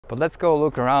But let's go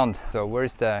look around. So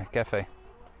where's the cafe?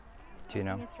 Do you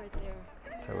know? It's right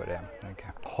there. It's over there. Okay.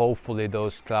 Hopefully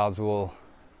those clouds will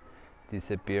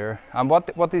disappear. And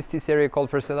what is this area called,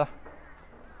 Frecilla?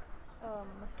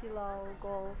 Masilau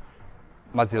Golf.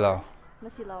 Masilau.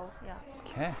 Masilau, yeah.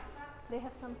 Okay. They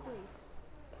have some quiz.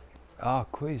 Ah,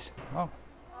 quiz. Oh.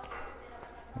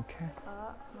 Okay.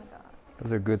 Oh my god.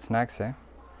 Those are good snacks, eh?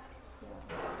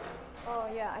 Yeah. Oh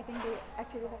yeah, I think they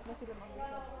actually have nasi lemak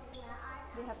because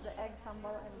they have the egg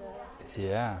sambal and the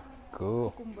Yeah.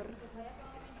 Cool. kumber.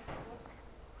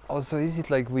 Also, is it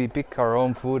like we pick our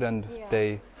own food and Yeah. they?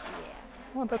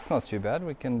 Yeah. Oh, that's not too bad.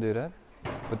 We can do that.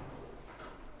 But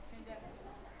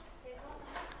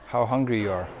how hungry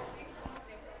you are?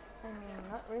 I mean,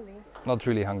 not really. Not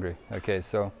really hungry. Okay,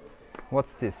 so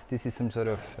what's this? This is some sort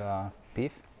of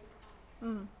beef?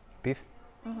 Mm. Beef?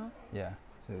 Mm-hmm. Yeah.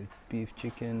 So beef,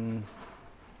 chicken,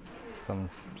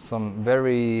 some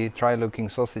very dry-looking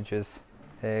sausages,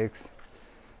 eggs,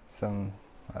 some,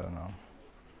 I don't know,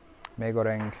 mee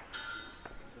goreng,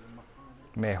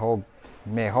 mee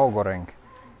goreng.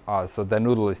 Ah, so the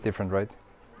noodle is different, right?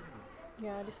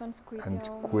 Yeah, this one's kway And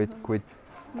teow. kway Mihun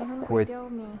kway- kway teow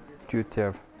mee.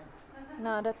 teow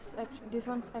No, that's actually, this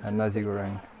one's actually. and nasi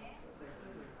goreng.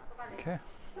 Okay.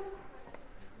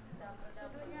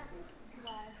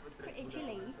 It's pretty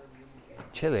chilly.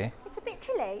 Chili? It's a bit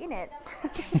chilly, isn't it?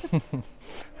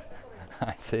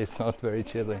 I'd say it's not very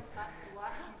chilly.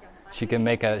 She can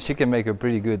make a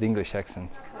pretty good English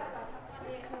accent.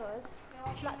 Because.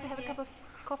 Would you like to have a cup of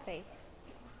coffee?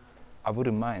 I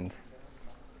wouldn't mind.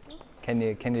 Can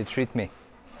you treat me?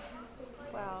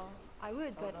 Well, I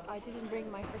would, but I didn't bring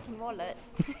my freaking wallet.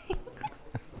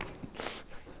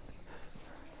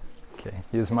 Okay,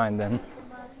 use mine then.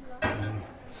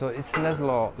 So it's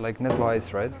Neslo, like Neslo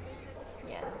ice, right?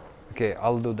 Yes. Okay,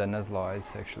 I'll do the Neslo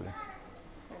ice actually.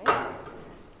 Right?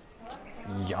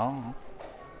 Yeah.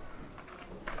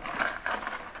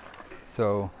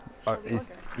 So, Shall we is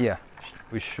order? yeah,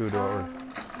 we should order.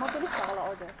 Mau tulis nggak kalau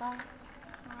order?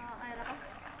 Air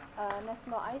apa?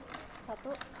 Neslo ice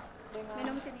satu dengan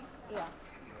Minum sini. iya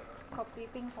kopi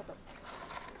pink satu.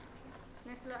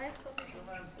 Neslo es kopi.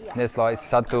 Iya. Neslo ice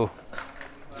satu.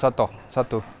 Satu.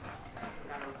 Satu.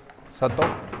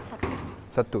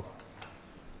 Satu.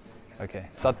 Okay,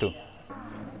 satu. Now,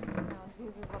 this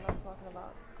is what I'm talking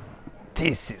about.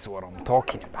 This is what I'm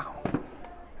talking about.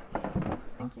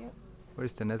 Thank you.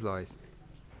 Where's the Neslo ice?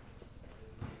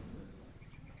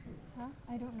 Huh?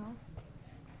 I don't know.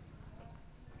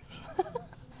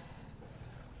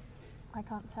 I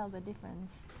can't tell the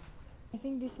difference. I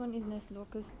think this one is Neslo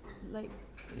because like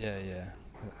Yeah.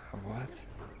 What?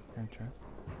 I'm trying.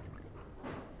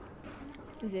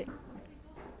 is it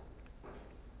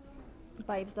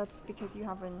vibes? That's because you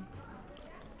haven't.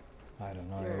 I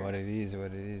don't Stir. know what it is,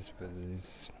 but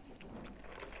it's.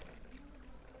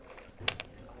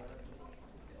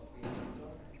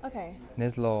 Okay.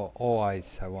 Neslo all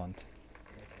ice I want.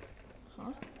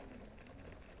 Huh?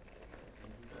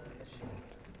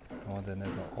 I want the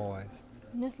Neslo all ice.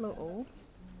 Neslo O.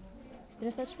 Is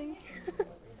there such thing?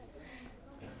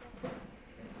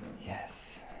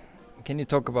 Yes. Can you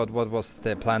talk about what was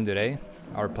the plan today?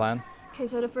 Our plan? Okay,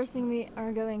 so the first thing we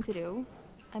are going to do,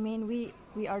 I mean we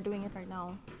are doing it right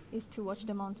now, is to watch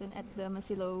the mountain at the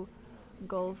Masilau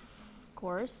Golf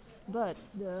course, but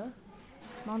the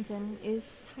mountain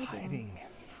is hiding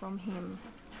from him.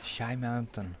 Shy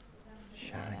mountain.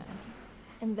 Shy. Yeah.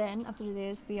 And then after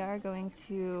this we are going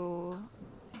to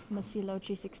Masilau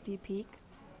 360 peak,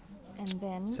 and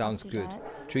then Sounds after good. that,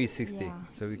 360. Yeah.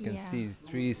 So we can Yeah. see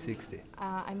 360.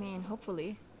 I mean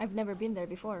hopefully, I've never been there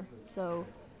before, so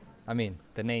I mean,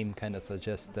 the name kind of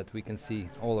suggests that we can see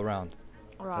all around.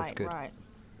 right, good. right.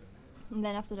 And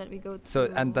then after that we go to So,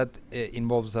 and that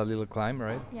involves a little climb,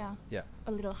 right? yeah, Yeah.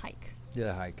 a little hike.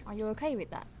 Yeah, hike. Are you okay with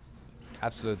that?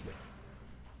 Absolutely.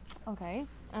 Okay.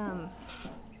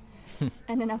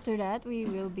 And then after that, we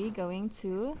will be going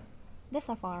to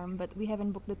Desa Farm, but we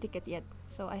haven't booked the ticket yet,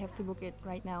 so I have to book it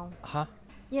right now. Huh?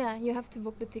 Yeah, you have to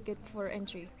book the ticket for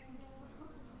entry.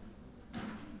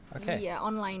 Okay. Yeah,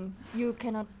 online. You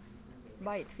cannot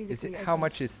buy it Is physically. it, I how think.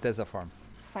 much is Desa Farm?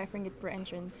 5 ringgit per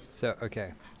entrance. So,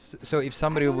 okay. So if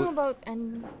somebody I don't know would. about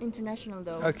an international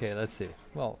though. Okay, let's see.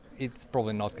 Well, it's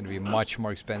probably not going to be much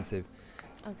more expensive.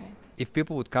 Okay. If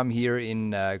people would come here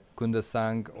in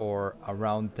Kundsang or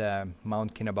around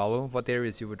Mt Kinabalu, what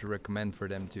areas you would recommend for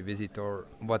them to visit, or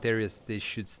what areas they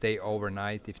should stay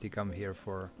overnight if they come here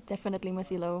for? Definitely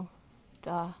Masilau.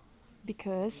 Duh.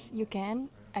 Because you can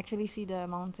actually see the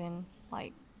mountain,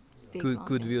 like big Good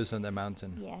mountain. views on the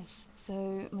mountain. Yes. So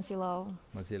Masilau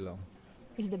Masilau.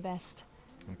 is the best.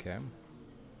 Okay.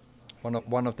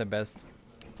 One of the best,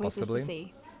 places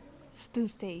possibly. to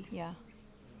stay, yeah.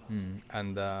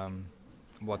 And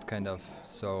what kind of,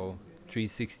 so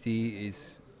 360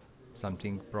 is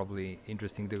something probably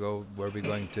interesting to go where we're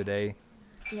going today.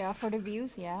 Yeah, for the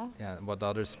views, yeah. Yeah, what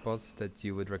other spots that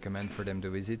you would recommend for them to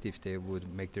visit if they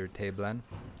would make their day plan?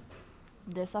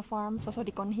 Desa Farm,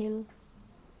 Sosodikon Hill.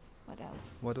 What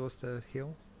else? What was the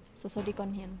hill?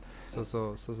 Sosodikon Hill.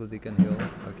 Sosodikan Hill.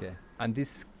 Okay. And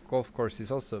this golf course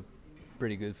is also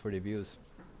pretty good for the views.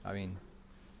 I mean,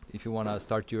 if you want to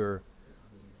start your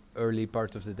early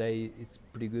part of the day, it's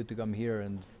pretty good to come here,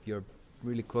 and you're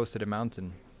really close to the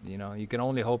mountain. You know, you can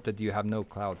only hope that you have no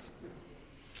clouds.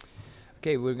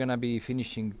 Okay, we're gonna be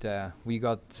finishing the.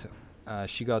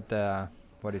 She got the.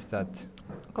 What is that?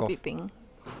 Kopi Ping.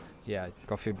 Yeah,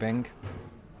 coffee bang.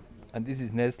 And this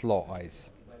is Neslo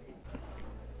ice.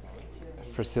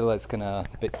 Frecilla is gonna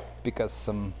pick us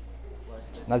some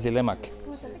Nasi lemak.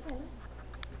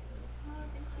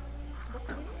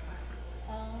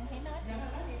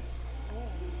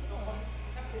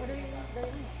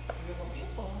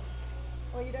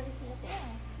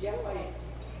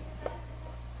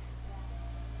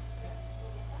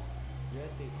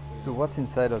 So what's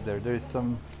inside of there? There is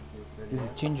some. This is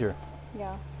ginger.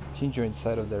 Yeah. Ginger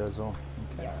inside of there as well.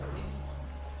 Okay.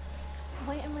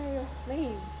 Why am I your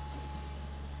slave?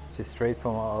 She's straight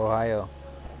from Ohio.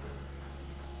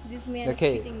 This man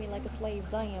Okay. is treating me like a slave.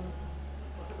 Damn.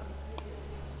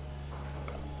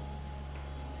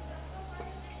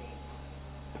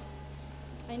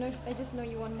 I just know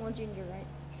you want more ginger, right?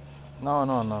 No.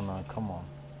 Come on.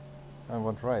 I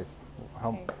want rice.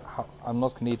 Okay. I'm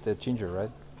not gonna eat the ginger,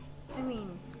 right? I mean,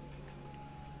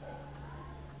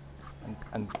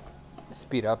 And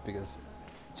speed up because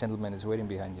gentleman is waiting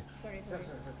behind you. sorry.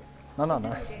 No. Is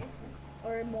this okay?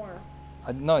 Or more?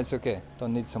 No, it's okay.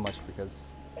 Don't need so much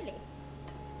because. Really?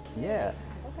 Yeah.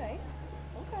 Okay.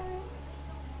 Okay.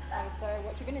 Alright, so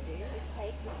what you're gonna do is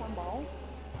take the sambal.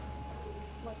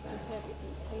 Let's just hope it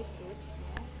tastes good.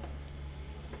 Yeah.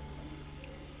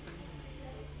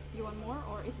 You want more,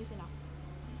 or is this enough?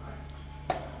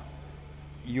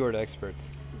 You're the expert.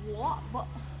 What? But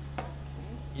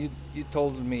You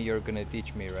told me you're gonna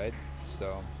teach me, right?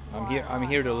 So I'm Right, here. I'm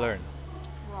here to right. learn.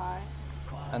 right.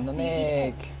 And an So you eat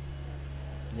egg. eggs?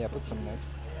 Yeah, put some eggs.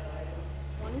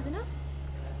 One is enough?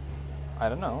 I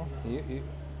don't know. You.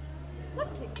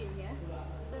 Let's take two, yeah?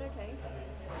 Is that okay?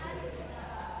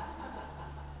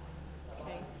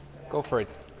 Okay. Go for it.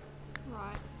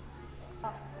 Right.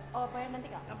 Oh, bayar nanti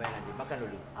kak? Sampai nanti makan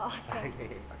dulu. Oh, okay.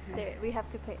 There, we have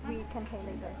to pay. We can pay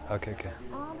later. Okay.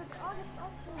 Oh, that's so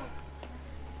cool.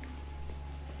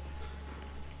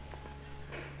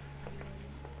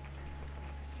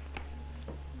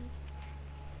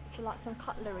 Would you like some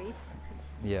cutleries?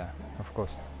 Yeah, of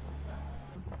course.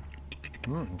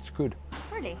 It's good.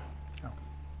 Really?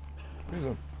 Pretty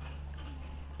good.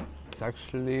 It's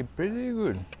actually pretty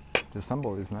good. The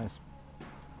sambal is nice.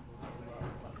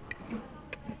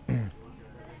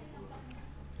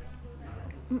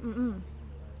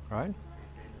 Right?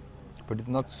 But it's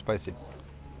not spicy.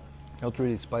 Not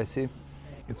really spicy.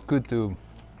 It's good to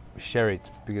share it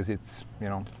because it's,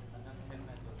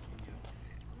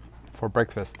 for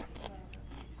breakfast.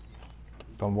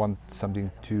 Don't want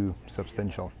something too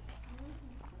substantial.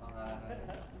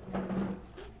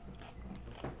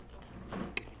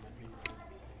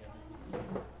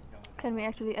 Can we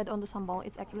actually add on the sambal?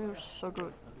 It's actually so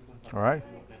good. All right.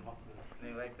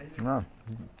 No,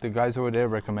 the guys over there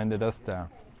recommended us the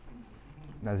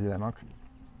Nasi lemak,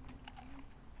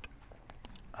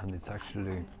 and it's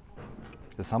actually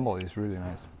the sambal is really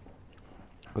nice,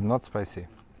 but not spicy.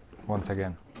 Once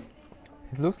again,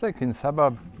 it looks like in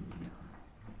Sabah.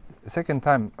 Second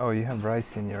time. Oh, you have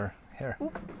rice in your hair.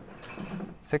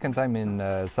 Second time in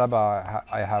Sabah,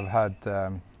 I have had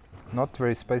not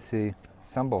very spicy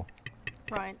sambal.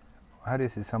 Right. How do you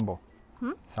say sambal?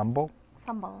 Sambal.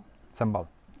 Sambal. Sambal.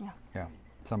 Yeah.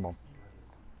 Sambal.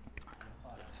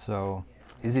 So,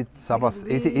 is it Sabah?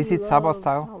 Is it Sabah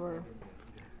style? Sour.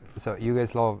 So you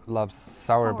guys love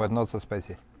sour, but Sour. not so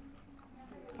spicy.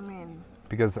 I mean,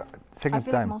 Because I second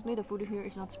feel like time. mostly the food here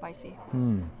is not spicy.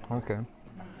 Okay.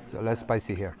 So less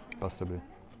spicy here, possibly.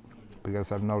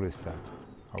 Because I've noticed that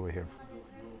over here.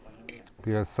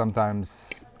 Because sometimes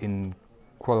in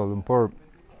Kuala Lumpur,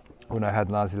 when I had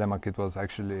nasi lemak, it was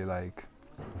actually like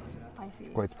Spicy.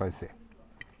 quite spicy.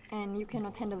 And you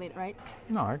cannot handle it, right?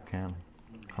 No, I can.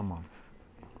 Come on.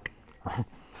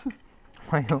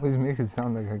 Why always make it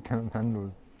sound like I cannot handle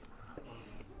it?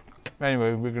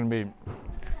 Anyway, we're gonna be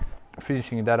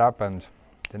finishing that up, and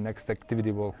the next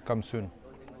activity will come soon.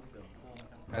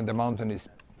 And the mountain is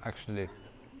actually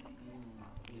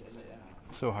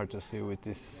So hard to see with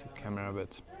this camera,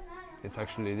 but it's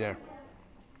actually there.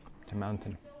 The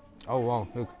mountain. Oh wow!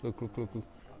 Look!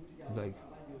 It's like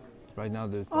right now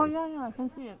there's. Oh like yeah, I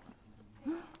can see it.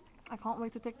 I can't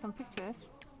wait to take some pictures.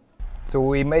 So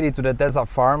we made it to the desert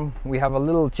farm. We have a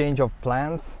little change of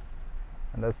plans,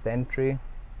 and that's the entry.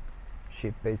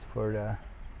 She pays for the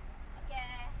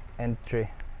entry.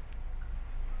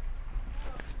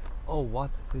 Oh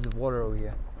what? There's water over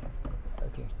here.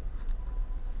 Okay.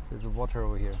 There's water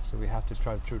over here, so we have to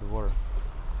drive through the water.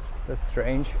 That's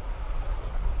strange.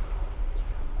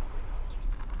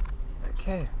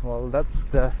 Okay, well that's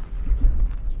the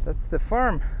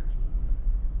farm.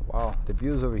 Wow, the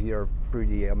views over here are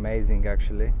pretty amazing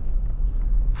actually.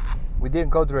 We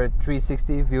didn't go to a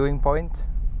 360 viewing point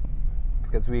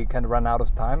because we kind of ran out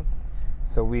of time.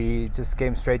 So we just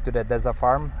came straight to the desert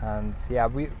farm, and yeah,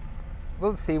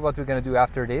 we'll see what we're gonna do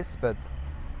after this, but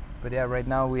yeah, right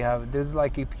now there's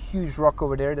like a huge rock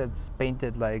over there that's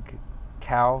painted like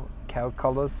cow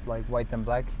colors, like white and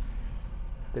black,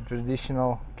 the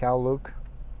traditional cow look.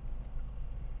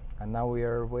 And now we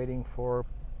are waiting for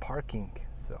parking.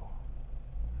 So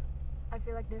I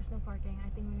feel like there's no parking. I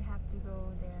think we have to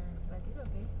go there, but it's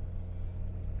okay.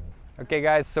 Okay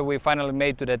guys, so we finally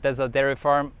made to the Desa Dairy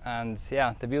farm, and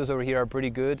yeah, the views over here are pretty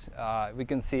good. We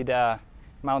can see the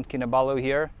Mt Kinabalu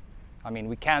here. I mean,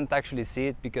 we can't actually see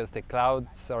it because the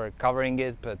clouds are covering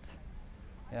it, but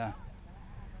yeah.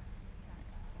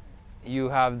 You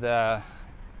have the,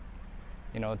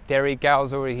 dairy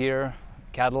cows over here,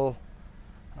 cattle,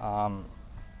 and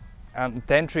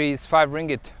the entry is 5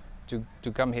 ringgit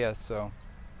to come here, so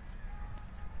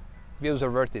views are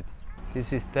worth it.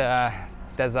 This is the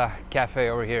Desa cafe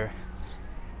over here,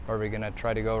 where we're gonna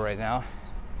try to go right now.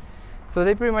 So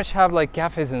they pretty much have like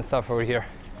cafes and stuff over here.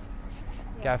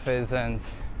 Yeah. Cafes and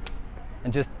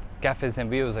just cafes and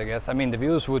views, I guess. I mean, the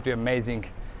views would be amazing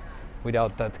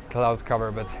without that cloud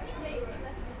cover, but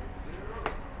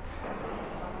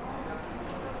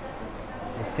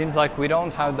it seems like we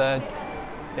don't have the.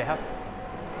 They have.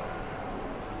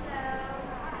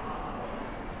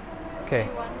 Okay.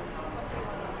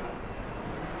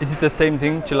 Is it the same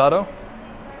thing, gelato?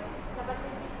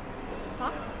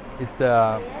 Huh? Is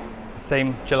the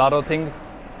same gelato thing?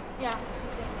 Yeah,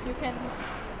 it's the same. You can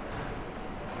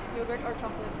yogurt or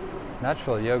chocolate.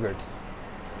 Natural yogurt.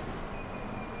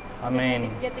 I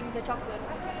mean, getting the chocolate.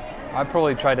 I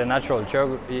probably try the natural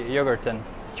yogurt and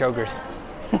yogurt.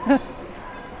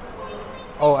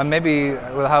 Oh, and maybe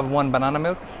we'll have one banana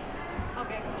milk.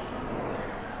 Okay.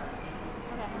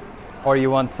 Or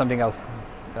you want something else?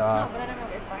 No, banana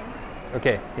milk is fine.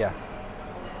 Okay, yeah.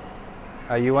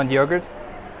 You want yogurt?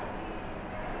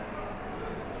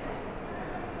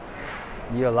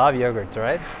 You love yogurt,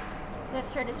 right?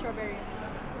 Let's try the strawberry.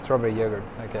 Strawberry yogurt.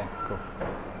 Okay, cool.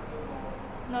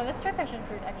 No, let's try passion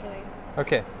fruit actually.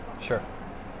 Okay, sure.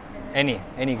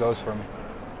 Any goes for me.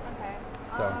 Okay.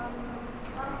 So,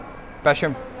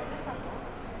 passion.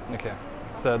 Okay,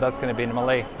 so that's gonna be in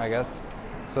Malay, I guess.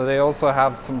 So they also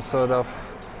have some sort of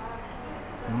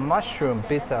mushroom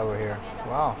pizza over here.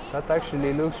 Wow, that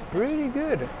actually looks pretty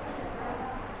good.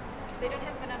 They don't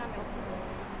have banana milk.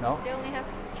 No? They only have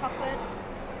chocolate,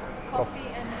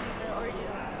 coffee, and the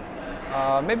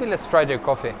original. Maybe let's try the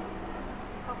coffee.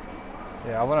 Coffee?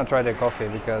 Yeah, I want to try the coffee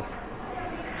because.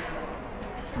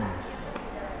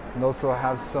 And also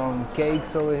have some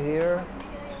cakes over here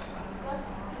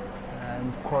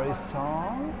and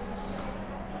croissants.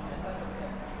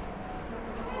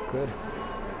 Good.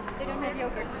 They don't have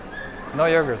yogurts. No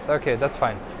yogurts. Okay, that's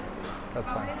fine. That's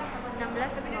fine. 16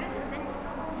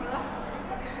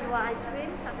 dua ice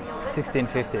cream, satu yogurt,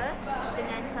 16.50.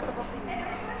 dengan satu kopi.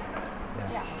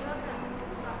 Yeah.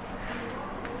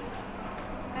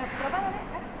 Berapa tadi?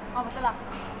 Oh, betul lah.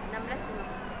 16.50.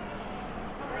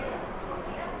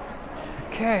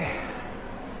 Okay.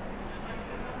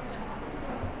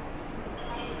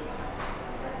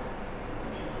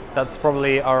 That's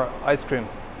probably our ice cream.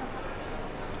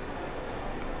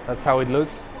 That's how it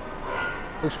looks.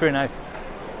 Looks pretty nice.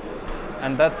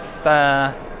 And that's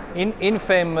the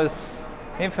infamous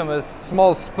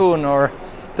small spoon or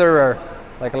stirrer,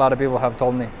 like a lot of people have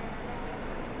told me.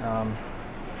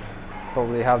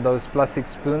 Probably have those plastic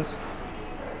spoons.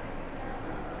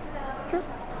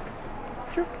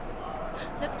 Sure.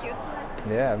 That's cute.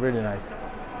 Yeah, really nice.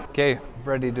 Okay,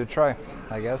 ready to try,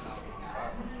 I guess.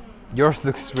 Yours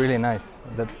looks really nice.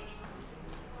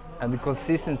 And the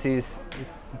consistency is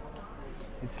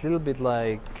it's a little bit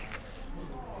like,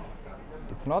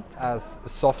 it's not as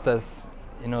soft as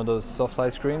those soft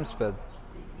ice creams, but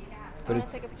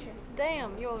it's. Take a picture.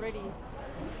 Damn, you already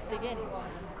dig in.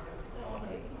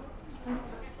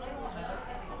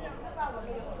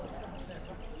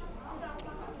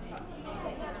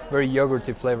 very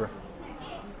yogurty flavor.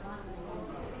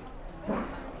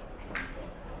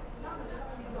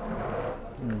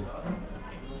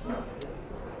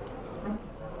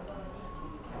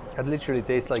 It literally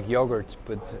tastes like yogurt,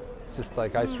 but just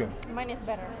like ice cream. Mine is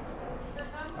better.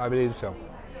 I believe so.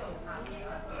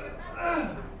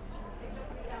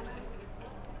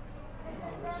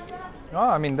 Oh,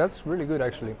 I mean that's really good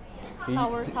actually.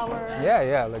 Sour. Yeah,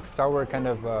 yeah, like sour kind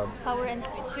of, Sour and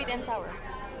sweet. Sweet and sour.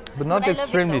 but not But I love it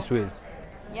extremely though. sweet.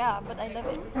 Yeah, but I love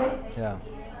it. Yeah.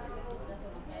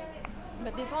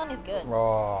 But this one is good.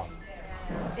 Oh,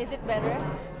 Is it better?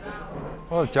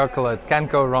 oh, chocolate. Can't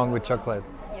go wrong with chocolate.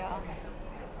 Yeah.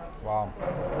 Wow.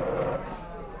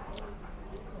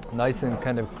 Nice and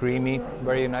kind of creamy,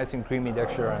 very nice and creamy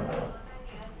texture,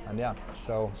 and yeah.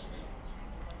 So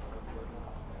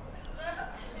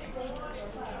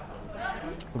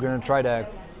we're gonna try the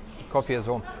coffee as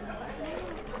well.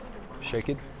 Shake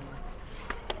it.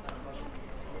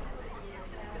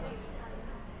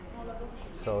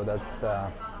 So that's the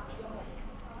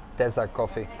Desa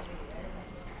coffee.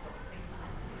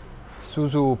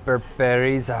 Suzu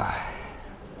Perperiza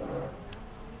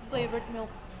Flavored milk.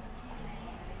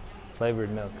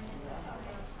 flavored milk.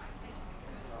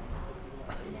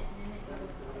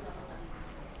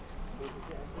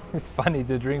 It's funny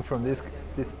to drink from this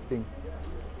thing.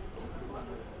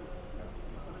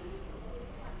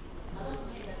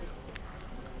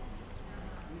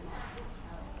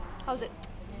 How's it?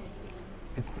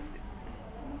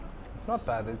 It's not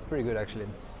bad. It's pretty good actually.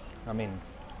 I mean,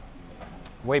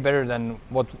 way better than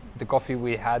what the coffee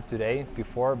we had today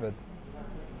before, but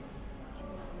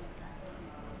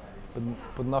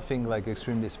nothing like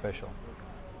extremely special.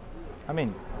 I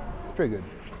mean, it's pretty good.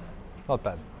 Not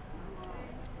bad.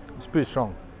 It's pretty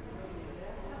strong.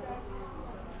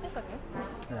 It's okay.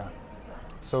 Yeah.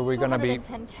 So we're gonna be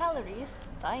 210 calories.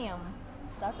 Damn.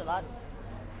 That's a lot.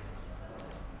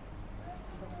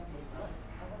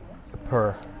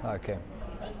 per. Okay.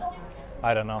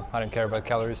 I don't know. I don't care about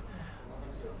calories.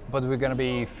 But we're gonna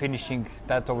be finishing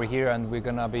that over here, and we're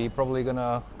gonna be probably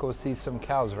gonna go see some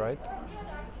cows, right?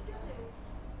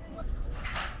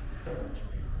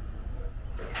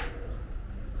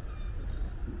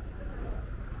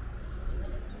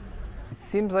 It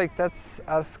seems like that's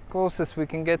as close as we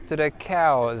can get to the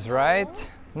cows, right?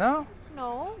 No?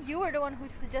 No, you were the one who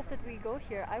suggested we go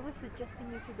here. I was suggesting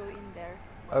you to go in there.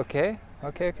 Okay,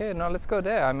 okay, okay. No, let's go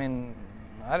there. I mean,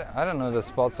 I don't know the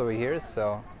spots over here,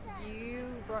 so. You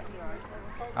brought yours.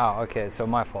 Oh, okay, so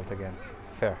my fault again.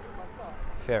 Fair.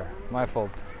 Fair. My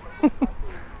fault.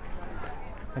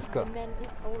 Let's go. The man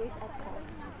is always at fault.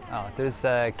 Oh, there's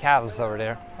calves over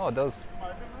there. Oh, those.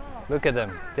 Look at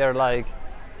them. They're like.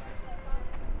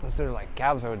 Those are like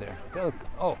calves over there. They look.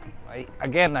 Oh,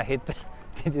 again I hit.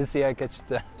 Did you see I catch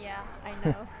the. Yeah, I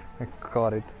know. I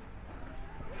caught it.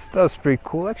 That was pretty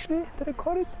cool actually, that I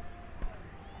caught it.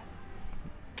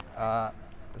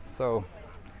 So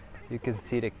you can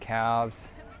see the calves.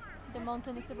 The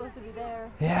mountain is supposed to be there.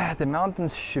 Yeah, the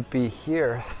mountains should be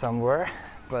here somewhere,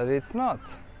 but it's not.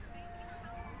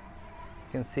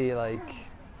 You can see like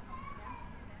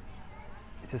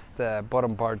it's just the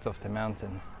bottom part of the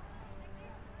mountain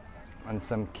and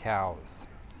some cows.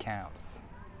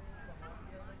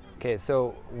 Okay,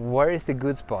 so where is the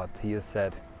good spot you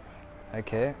said?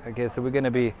 Okay, so we're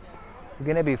gonna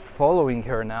be following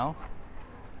her now.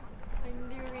 I'm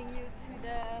luring you to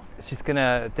the She's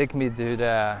gonna take me to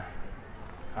the,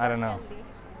 I don't know,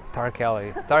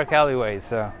 alley. dark alleyway.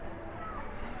 So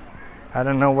I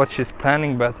don't know what she's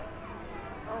planning, but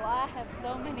Oh, I have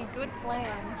so many good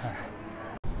plans.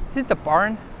 is it the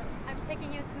barn? I'm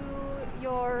taking you to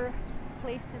your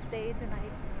place to stay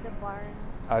tonight, the barn.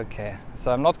 Okay,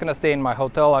 so I'm not gonna stay in my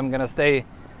hotel. I'm gonna stay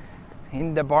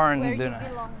in the barn. Where you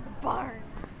belong, the barn.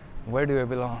 Where do I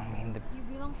belong? In the. You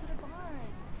belong to the barn.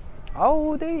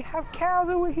 Oh, they have cows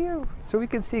over here, so we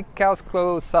can see cows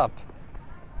close up.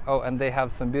 Oh, and they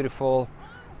have some beautiful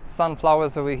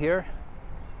sunflowers over here.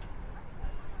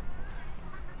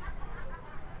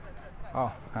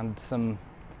 Oh, and some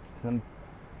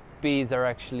bees are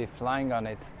actually flying on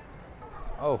it.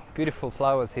 Oh, beautiful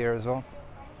flowers here as well.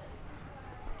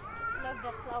 Love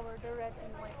that flower, the red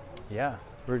and white. Yeah,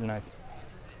 really nice.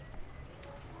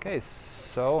 Okay,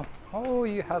 so oh,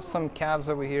 you have some calves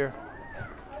over here.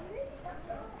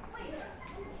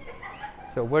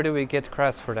 So where do we get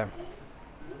grass for them?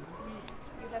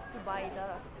 You have to buy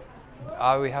the.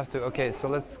 Ah, we have to. Okay, so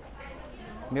let's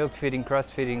milk feeding,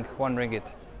 grass feeding, 1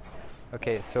 ringgit.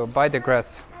 Okay, so buy the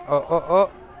grass. Oh!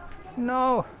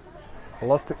 No, I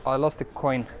lost the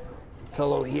coin. It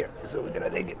fell over here, so we're gonna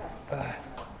take it.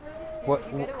 You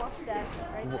better watch that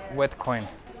right there. Wet coin.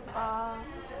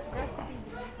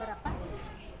 Breastfeeding berapa?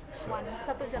 So- One.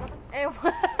 Satu aja kan?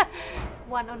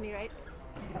 One only, right?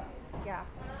 Yeah.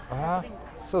 Ah,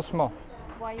 so small.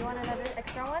 Why you want another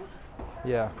extra one?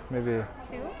 Yeah, maybe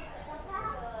Two?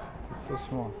 it's so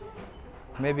small.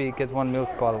 Maybe get one milk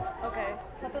bottle, Okay.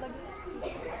 Satu lagi.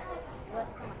 Dua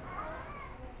setengah.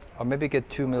 or maybe get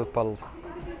 2 milk bottles.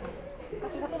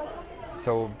 Kasih satu lagi.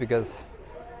 So because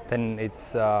then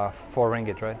it's 4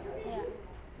 ringgit, right? Yeah.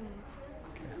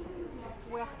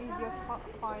 Where is your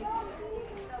five?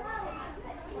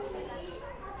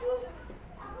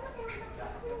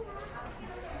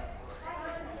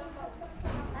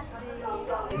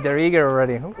 They're eager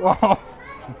already. Wow,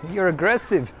 you're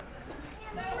aggressive.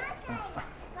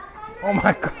 Oh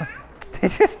my god, they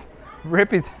just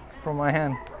rip it from my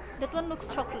hand. That one looks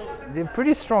chocolate. They're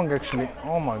pretty strong actually.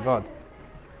 Oh my god.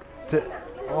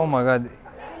 Oh my god.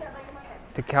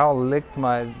 The calf licked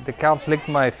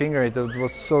my finger. It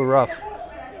was so rough.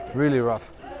 Really rough.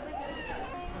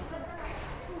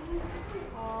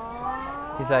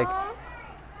 He's like,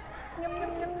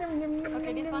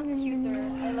 Okay, this one's cuter.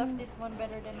 I love this one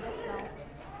better than this now.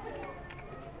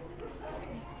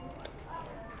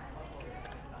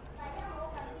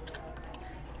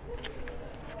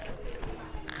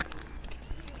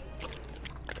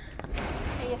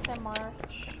 ASMR.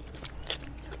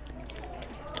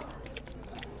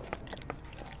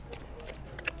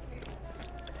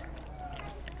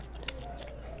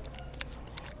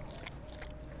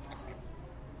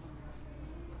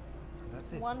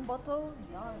 that's it. One bottle,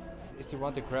 done. If you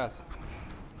want the grass.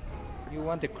 You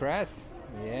want the grass?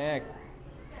 Yeah.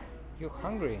 You're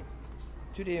hungry.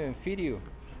 Do they even feed you?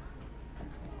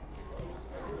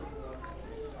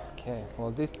 Okay, well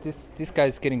this guy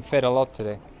is getting fed a lot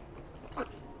today.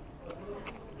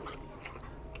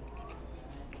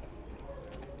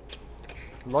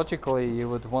 Logically, you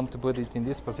would want to put it in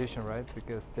this position, right?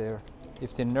 Because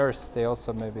if they nurse, they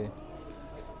also maybe.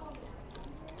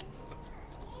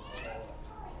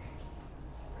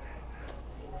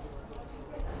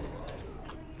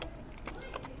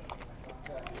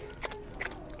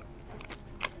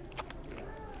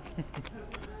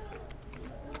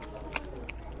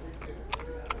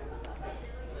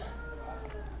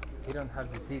 You don't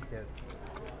have the teeth yet.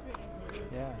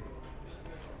 Yeah.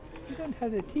 You don't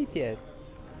have the teeth yet.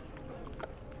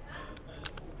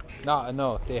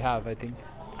 No, they have, I think.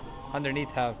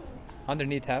 Underneath have,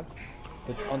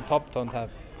 but on top don't have.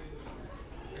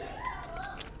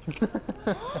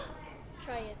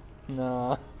 Try it.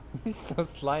 No, he's so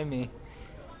slimy.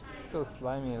 So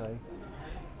slimy, like.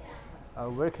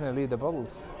 Where can I leave the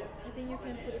bottles? I think you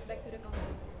can put it back to the counter.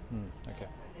 Okay.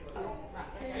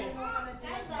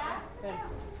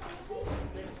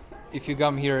 If you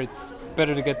come here, it's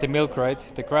better to get the milk, right?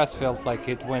 The grass felt like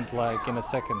it went like in a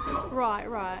second. Right.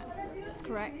 That's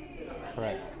correct.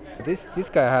 Correct. This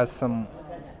guy has some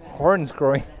horns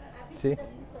growing. See?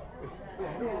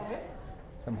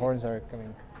 Some horns are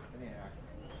coming.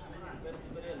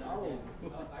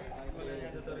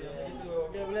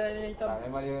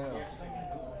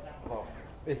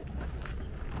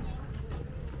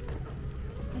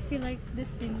 I feel like this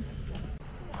seems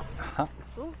Huh?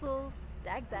 so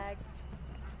dag.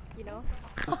 You know?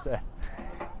 What's that?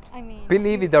 I mean,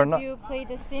 Believe it or not. if you play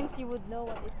The Sims, you would know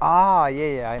what it is. Ah,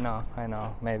 yeah, I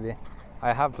know, maybe.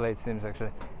 I have played Sims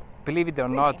actually. Believe it or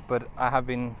not, but I have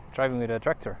been driving with a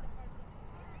tractor.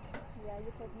 Yeah,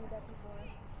 you told me that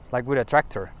before. Like with a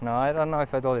tractor. No, I don't know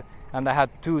if I told you. And I had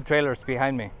 2 trailers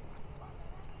behind me.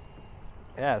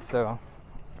 Yeah, so.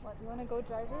 What, you wanna go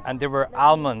drive it? And there were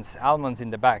almonds in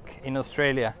the back in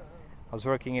Australia. I was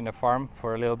working in a farm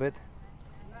for a little bit.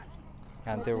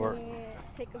 And Let there were. me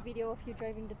take a video of you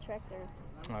driving the tractor.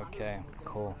 Okay,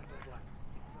 cool.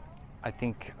 I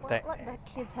think Well, that let the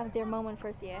kids have their moment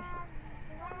first, yeah.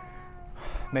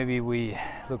 maybe we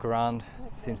look around.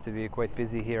 It seems to be quite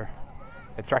busy here.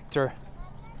 A tractor.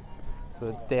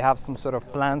 So they have some sort of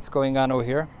plants going on over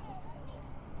here.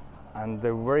 And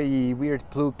a very weird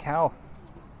blue cow.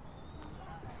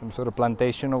 Some sort of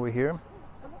plantation over here.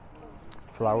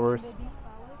 Flowers.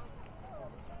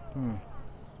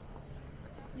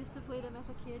 Used to play them as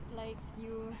a kid, like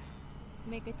you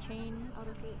make a chain out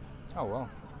of it. Oh wow.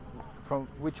 From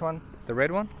which one? The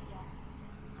red one?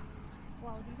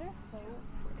 Wow, these are so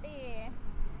pretty.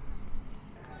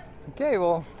 Okay,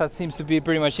 well, that seems to be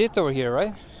pretty much it over here,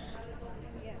 right?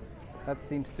 Yeah. That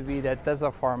seems to be that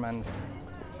Desa farm, and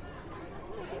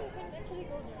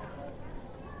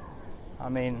I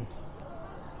mean,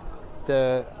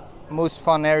 the most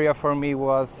fun area for me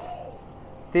was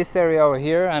this area over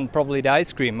here, and probably the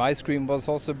ice cream. Ice cream was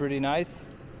also pretty nice,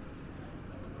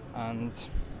 and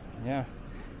yeah,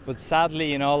 But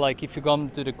sadly, you know, like if you come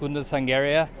to the Kundsang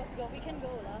area. Let's go. We can go,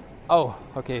 lah. Oh,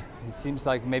 okay. It seems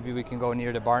like maybe we can go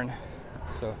near the barn.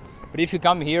 So, but if you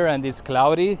come here and it's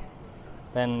cloudy,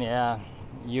 then yeah,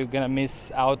 you're gonna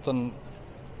miss out on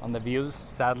the views.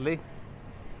 Sadly,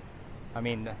 I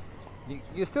mean,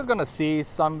 you're still gonna see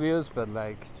some views, but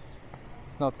like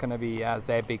it's not gonna be as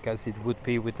epic as it would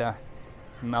be with the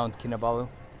Mt Kinabalu.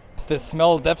 The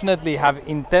smell definitely have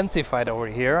intensified over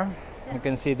here. You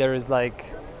can see there is like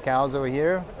cows over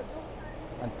here,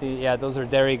 and yeah, those are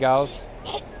dairy cows.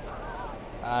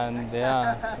 And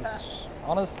yeah, it's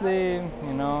honestly,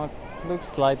 you know, it looks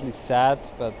slightly sad,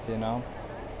 but you know,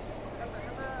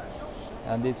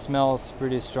 and it smells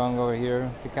pretty strong over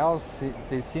here. The cows,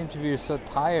 they seem to be so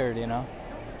tired, you know.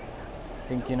 I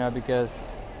think, you know,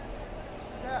 because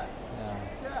yeah,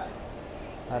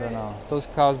 I don't know, those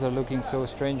cows are looking so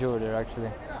strange over there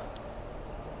actually.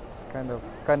 It's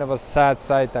kind of a sad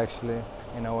sight actually,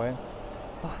 in a way.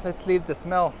 Oh, let's leave the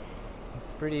smell.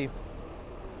 It's pretty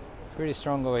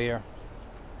strong over here.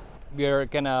 We are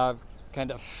gonna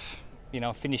kind of, you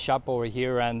know, finish up over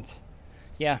here and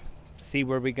yeah, see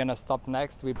where we're gonna stop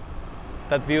next.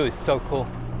 That view is so cool.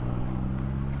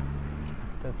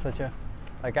 That's such a,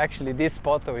 like, actually this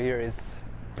spot over here is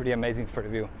pretty amazing for the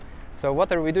view. So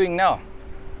what are we doing now?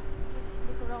 Just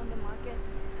look around the market,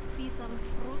 see some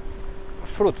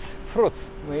fruits. Fruits.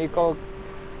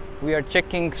 We are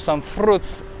checking some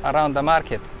fruits around the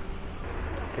market.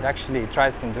 Could actually try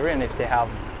some durian if they have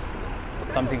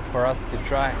something for us to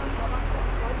try.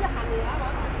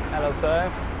 Hello,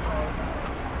 sir.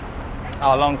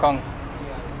 Oh, Long Kong.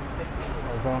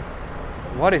 Also,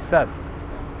 what is that?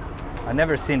 I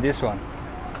never seen this one.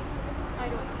 I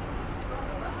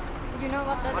don't. You know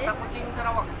what that is?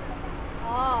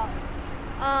 Oh,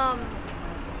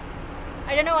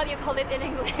 I don't know what you call it in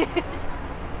English.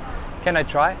 Can I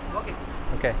try? Okay.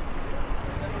 Okay.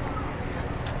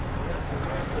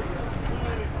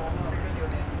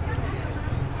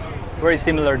 Very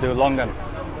similar to longan.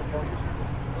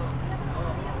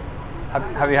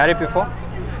 Have you had it before?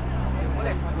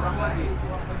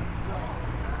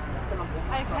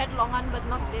 I've had longan, but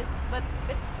not this. But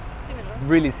it's similar.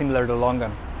 Really similar to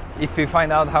longan. If we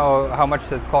find out how much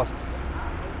that costs.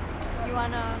 You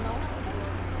wanna know?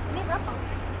 Ini berapa?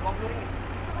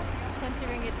 20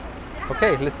 ringgit.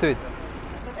 Okay, let's do it.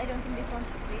 But I don't think this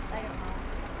one's sweet. I don't know.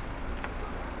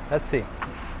 Let's see.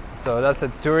 So that's a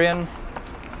durian,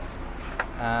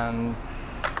 and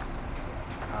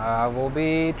we'll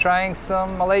be trying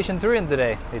some Malaysian durian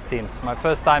today, it seems. My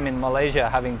first time in Malaysia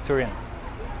having durian.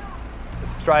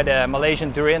 Let's try the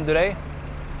Malaysian durian today.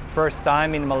 First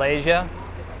time in Malaysia.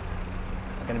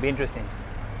 It's gonna be interesting.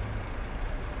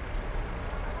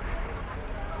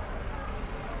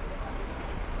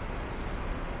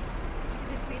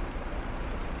 Is it sweet?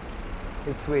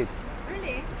 It's sweet.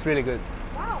 Really? It's really good.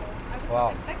 Wow. I was Wow.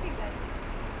 not expecting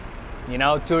that. You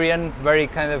know, durian, very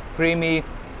kind of creamy,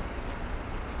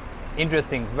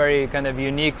 interesting, very kind of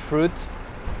unique fruit,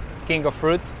 king of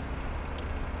fruit.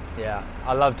 Yeah,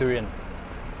 I love durian,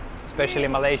 especially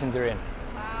Malaysian durian.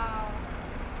 Wow.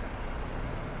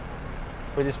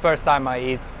 Which is first time I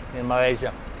eat in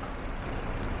Malaysia.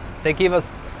 They give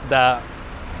us the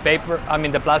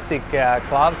the plastic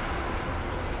gloves.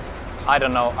 I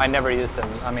don't know, I never used them.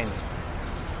 I mean,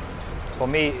 for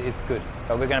me, it's good.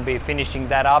 So we're gonna be finishing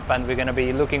that up and we're gonna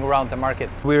be looking around the market.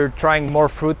 We're trying more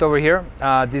fruit over here.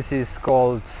 This is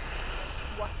called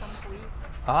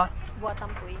Buah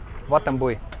tampui. what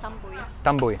tambui?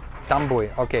 Tampui. Tambui.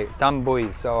 Okay,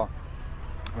 tambui. So,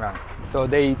 right. So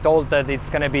they told that it's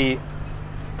gonna be.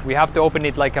 We have to open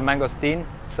it like a mangosteen.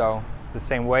 So the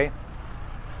same way.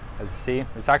 As you see,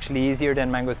 it's actually easier than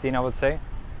mangosteen, I would say.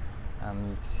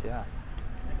 And yeah.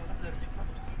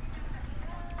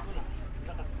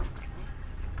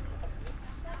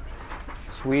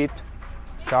 Sweet,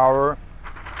 sour,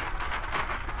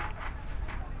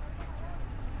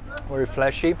 very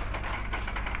fleshy.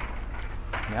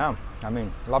 Yeah, I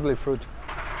mean, lovely fruit.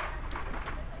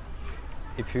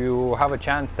 If you have a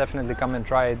chance, definitely come and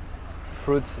try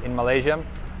fruits in Malaysia.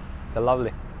 They're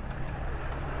lovely.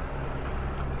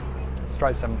 Let's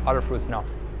try some other fruits now.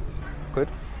 Good?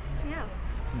 Yeah.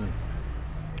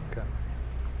 Okay.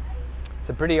 It's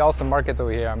a pretty awesome market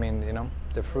over here. I mean, you know,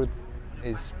 the fruit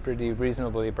is pretty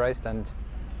reasonably priced and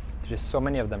there's so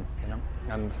many of them, you know.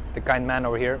 And the kind man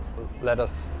over here let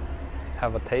us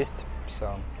have a taste,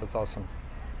 so that's awesome.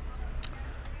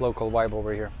 Local vibe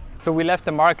over here. So we left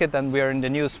the market and we are in the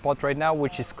new spot right now,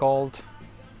 which is called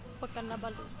Pekan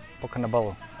Nebalu. Pekan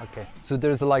Nebalu. Okay. So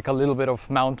there's like a little bit of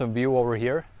mountain view over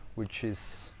here, which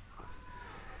is,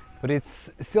 but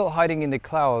it's still hiding in the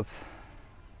clouds.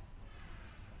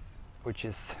 which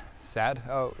is sad.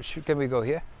 Oh, can we go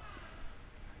here?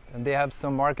 And they have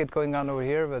some market going on over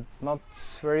here, but not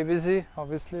very busy,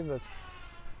 obviously. But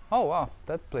oh wow,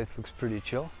 that place looks pretty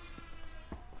chill.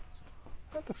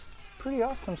 That looks pretty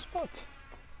awesome spot.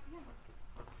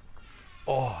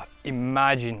 Oh,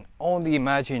 imagine, only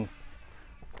imagine,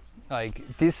 like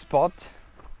this spot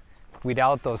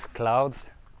without those clouds.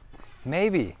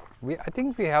 Maybe I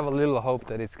think we have a little hope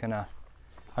that it's gonna.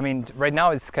 I mean, right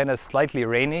now it's kind of slightly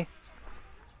rainy,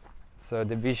 so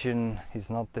the vision is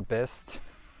not the best.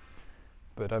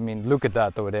 But I mean, look at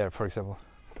that over there, for example.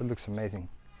 That looks amazing.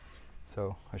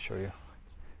 So I'll show you.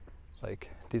 Like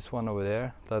this one over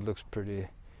there, that looks pretty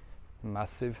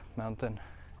massive mountain.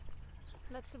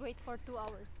 Let's wait for 2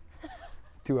 hours.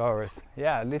 2 hours.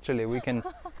 Yeah, literally we can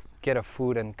get a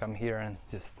food and come here and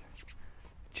just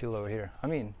chill over here. I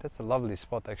mean, that's a lovely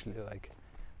spot actually, like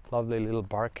lovely little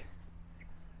park.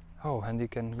 Oh, and you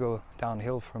can go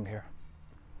downhill from here.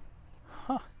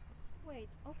 Huh. Wait,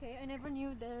 okay, I never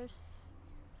knew there's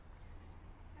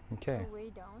Okay. a way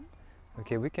down.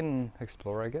 Okay, we can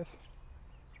explore, I guess.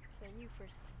 Okay, you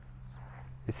first.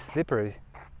 It's slippery.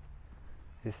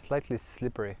 It's slightly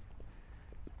slippery.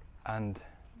 And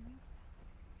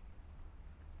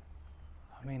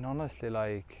I mean, honestly,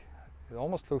 like it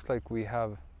almost looks like we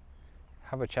have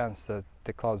a chance that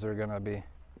the clouds are gonna be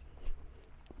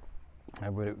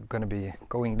we're gonna be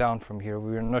going down from here.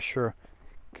 We're not sure.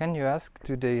 Can you ask?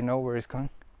 Do they know where it's going?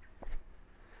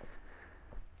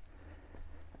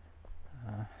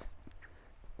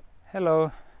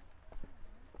 Hello.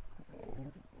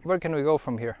 Where can we go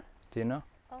from here? Do you know?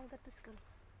 Oh, go to school.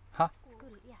 Huh? School,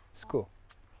 yeah. School.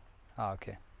 Ah,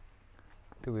 okay.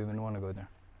 Do we even want to go there?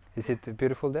 Is it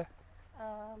beautiful there?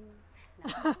 No.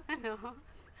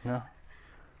 No.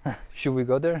 Should we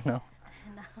go there? No.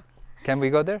 No. Can we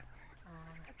go there?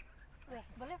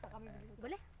 Boleh pak kami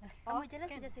boleh? Kamu jalan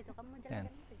saja situ, kamu jalan Can.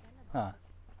 saja jalan. Ah.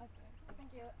 Okay,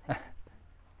 thank you.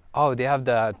 Oh, they have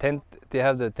the tent. They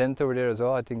have the tent over there as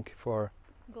well. I think for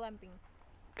Glamping.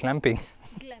 clamping.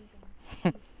 Glamping.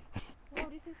 Wow,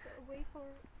 this is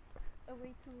a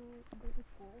way to go to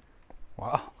school.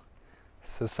 Wow.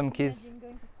 So some kids. Imagine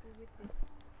going to school with this.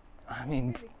 I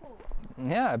mean, Really cool.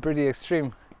 yeah, pretty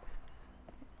extreme.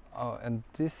 Oh, and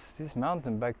this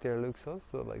mountain back there looks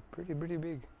also like pretty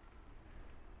big.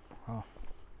 Wow.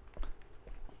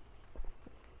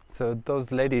 So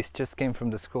those ladies just came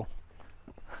from the school.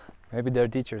 Maybe they're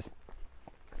teachers.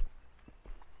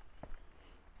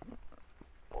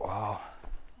 Wow.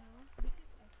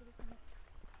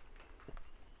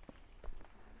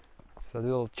 It's a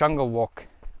little jungle walk.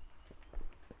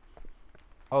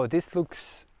 Oh, this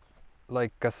looks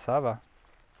like cassava.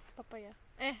 Papaya.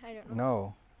 I don't know.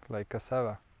 No, like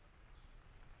cassava.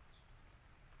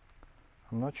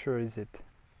 I'm not sure, is it?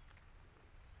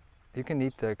 You can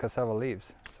eat the cassava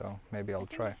leaves, so maybe I'll I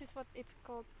think try. this is what it's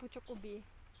called, pucuk ubi.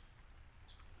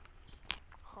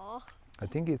 Huh? I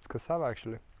think it's cassava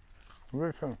actually. I'm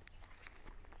very sure.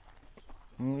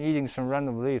 I'm eating some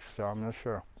random leaves, so I'm not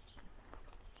sure.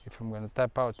 If I'm gonna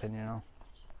tap out, then you know.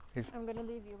 I'm gonna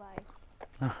leave you by.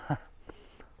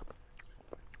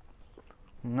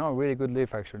 No, really good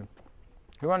leaf actually.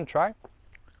 You wanna try?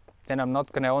 Then I'm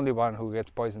not gonna only one who gets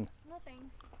poisoned. No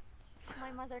thanks.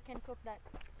 My mother can cook that.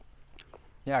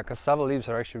 Yeah, cassava leaves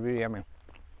are actually really yummy.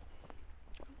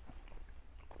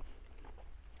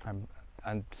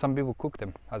 And some people cook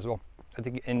them as well. I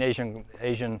think in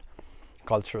Asian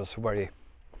cultures, very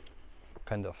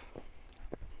kind of.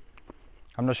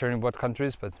 I'm not sure in what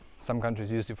countries, but some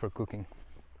countries use it for cooking.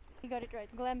 You got it right.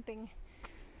 Glamping.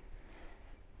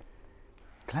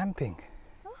 Clamping.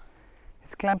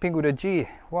 It's clamping with a G.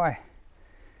 Why?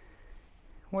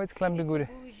 Why it's clamping It's with a a?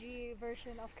 bougie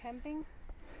version of camping.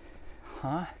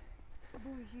 Huh?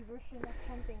 Bougie version of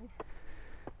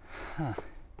camping.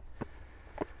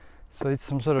 So it's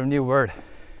some sort of new word.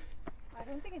 I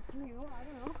don't think it's new. I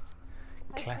don't know.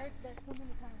 I've Cla- heard that so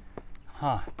many times.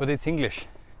 Huh? But it's English.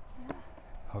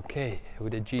 Okay,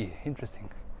 with a G. Interesting.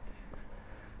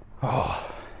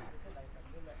 Oh.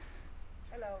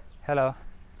 Hello. Hello.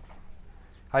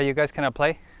 Are you guys gonna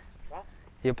play? What?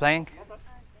 You playing?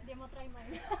 Demo try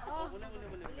mine.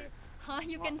 Huh?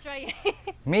 You can try.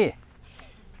 Me?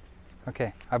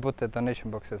 Okay, I put the donation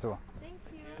box as well. Thank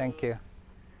you. Thank you.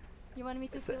 You want me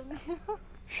to film you?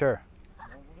 Sure.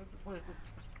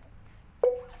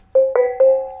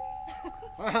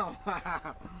 Wow.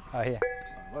 Oh, here.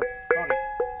 Sorry.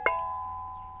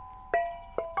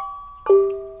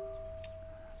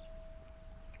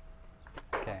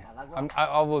 Okay.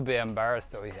 I will be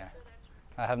embarrassed over here.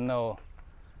 I have no.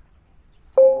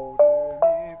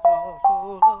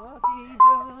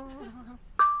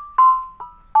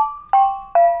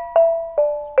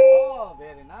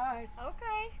 Nice.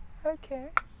 Okay. Okay.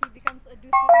 He becomes a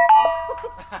dusun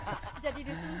now. Jadi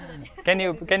dusun sudah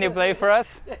dia. Can you play for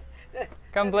us?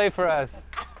 Come play for us.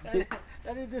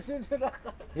 Tadi dusun sudah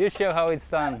You show how it's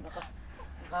done.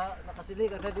 nakasili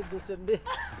ka tadi dusun di.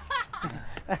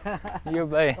 You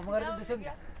play. Kamu ngerti dusun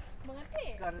nggak? Mengerti?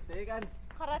 Karate kan?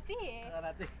 Karate.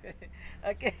 Karate.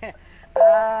 Oke.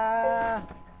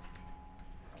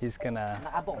 He's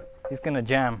Nakabong. gonna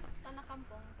jam. Tanah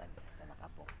kampung. Tanah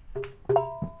kapong.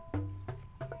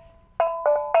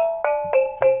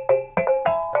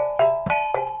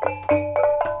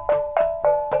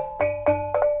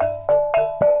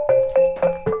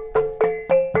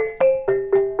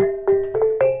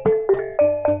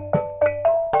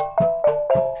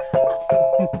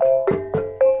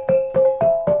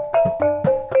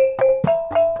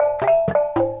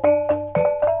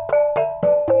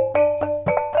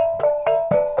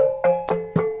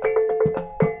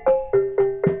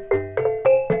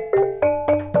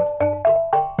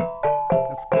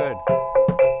 That's good.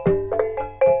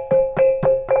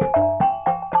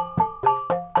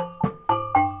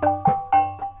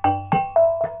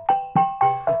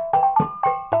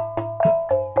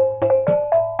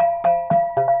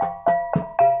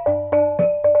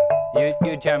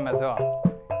 You jam as well.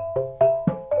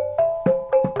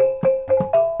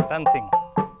 Dancing.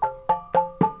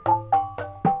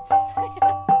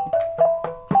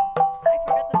 I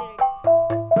forgot the lyrics.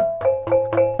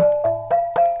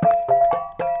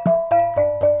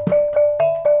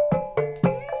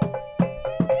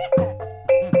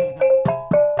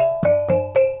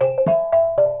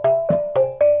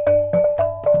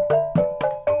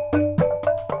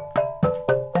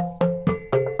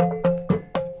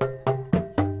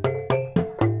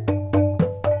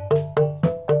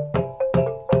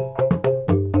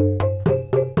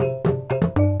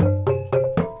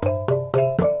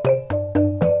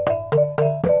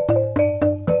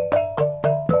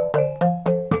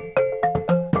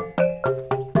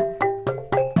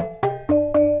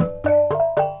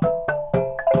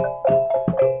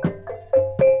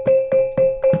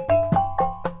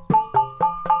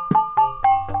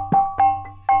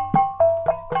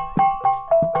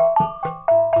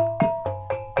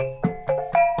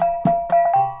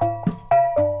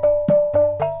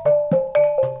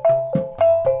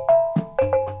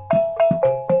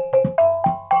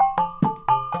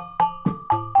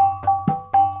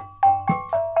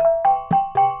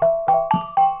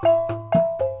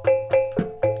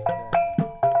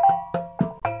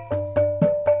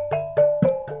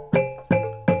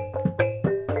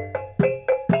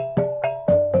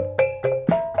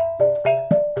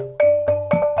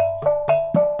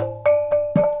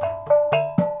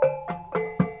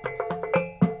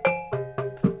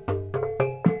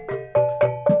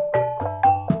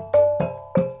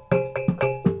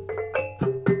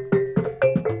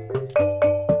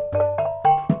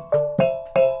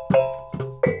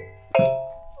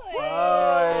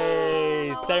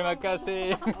 Terima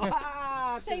kasih.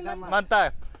 Wah, sama.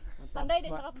 Mantap. Pandai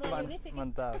dia cakap Melayu ni sikit.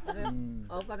 Mantap.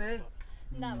 Apa nih?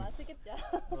 Enggak, Mas, sikit je.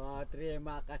 Oh,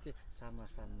 terima kasih.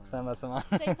 Sama-sama. Sama-sama.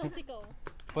 Say Pansiko.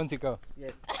 Ponsiko.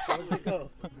 Yes. Let's go.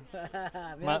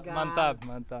 Mantap,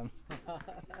 mantap.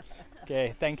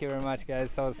 Okay, thank you very much,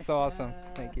 guys. So awesome.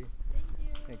 Thank you.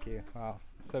 Thank you. Wow,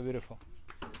 so beautiful.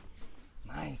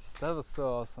 Nice. That was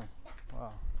so awesome.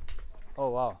 Wow.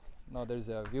 Oh wow. No, there's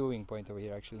a viewing point over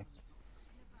here actually.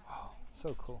 Wow,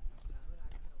 so cool.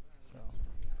 So,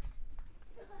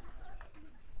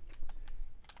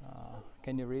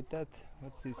 can you read that?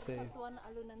 What's he say? Persatuan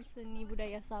Alunan Seni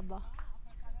Budaya Sabah.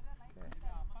 Okay.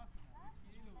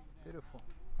 Beautiful.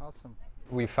 Awesome.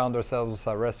 We found ourselves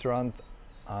a restaurant.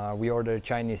 We ordered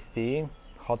Chinese tea,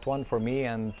 hot one for me,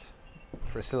 and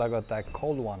Frecilla got that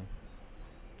cold one.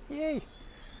 Yay!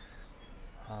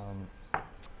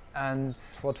 And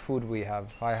what food we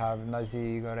have? I have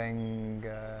nasi goreng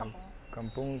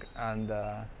kampung, and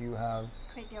you have.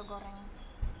 Kway teow goreng.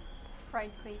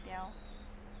 Fried kway teow.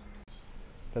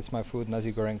 That's my food,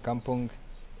 nasi goreng kampung.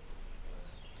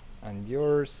 And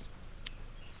yours?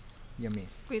 Yummy.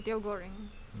 Kway teow goreng.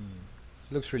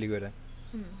 Looks really good, eh?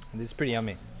 And it's pretty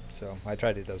yummy. So I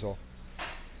tried it as well.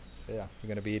 So yeah, we're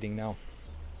gonna be eating now.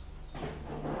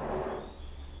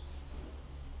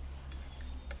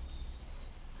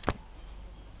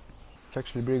 It's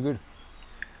actually pretty good.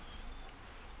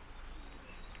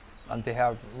 And they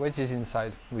have veggies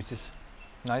inside, which is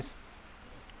nice.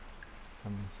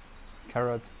 Some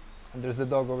carrot. And there's a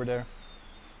dog over there.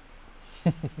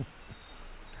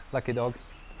 Lucky dog.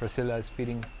 Frecilla is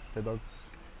feeding the dog.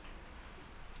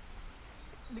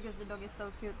 Because the dog is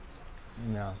so cute.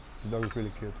 Yeah, the dog is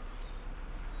really cute.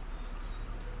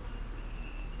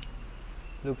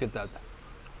 Look at that.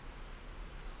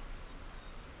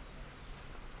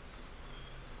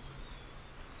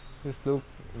 Just look,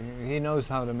 he knows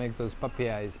how to make those puppy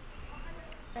eyes.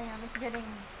 Damn, it's getting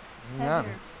Yeah,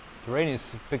 heavier. the rain is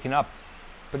picking up,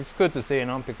 but it's good to see, you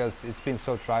know, because it's been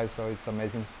so dry, so it's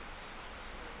amazing.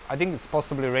 I think it's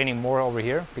possibly raining more over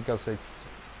here because it's,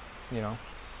 you know,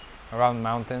 around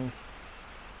mountains.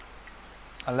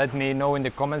 And let me know in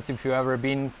the comments if you ever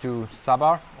been to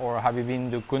Sabah or have you been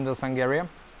to Kundsang area.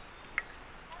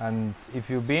 And if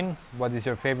you've been, what is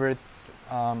your favorite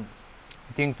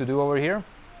thing to do over here?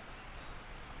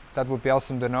 That would be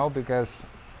awesome to know, because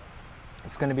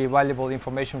it's going to be valuable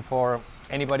information for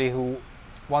anybody who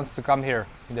wants to come here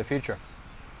in the future.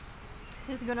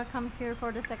 She's gonna come here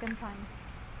for the second time.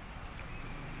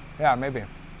 Yeah, maybe.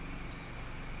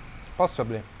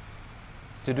 Possibly.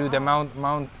 To do the Mount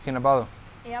Kinabalu.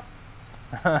 Yep.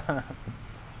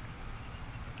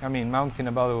 I mean, Mount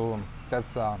Kinabalu,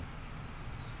 that's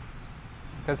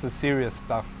a serious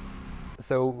stuff.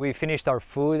 So we finished our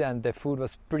food, and the food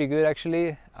was pretty good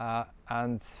actually.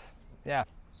 And yeah,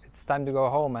 it's time to go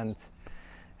home. And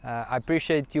I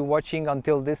appreciate you watching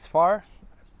until this far.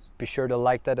 Be sure to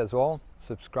like that as well.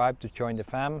 Subscribe to join the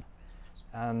fam.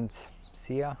 And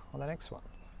see ya on the next one.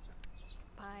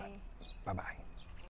 Bye. Bye bye.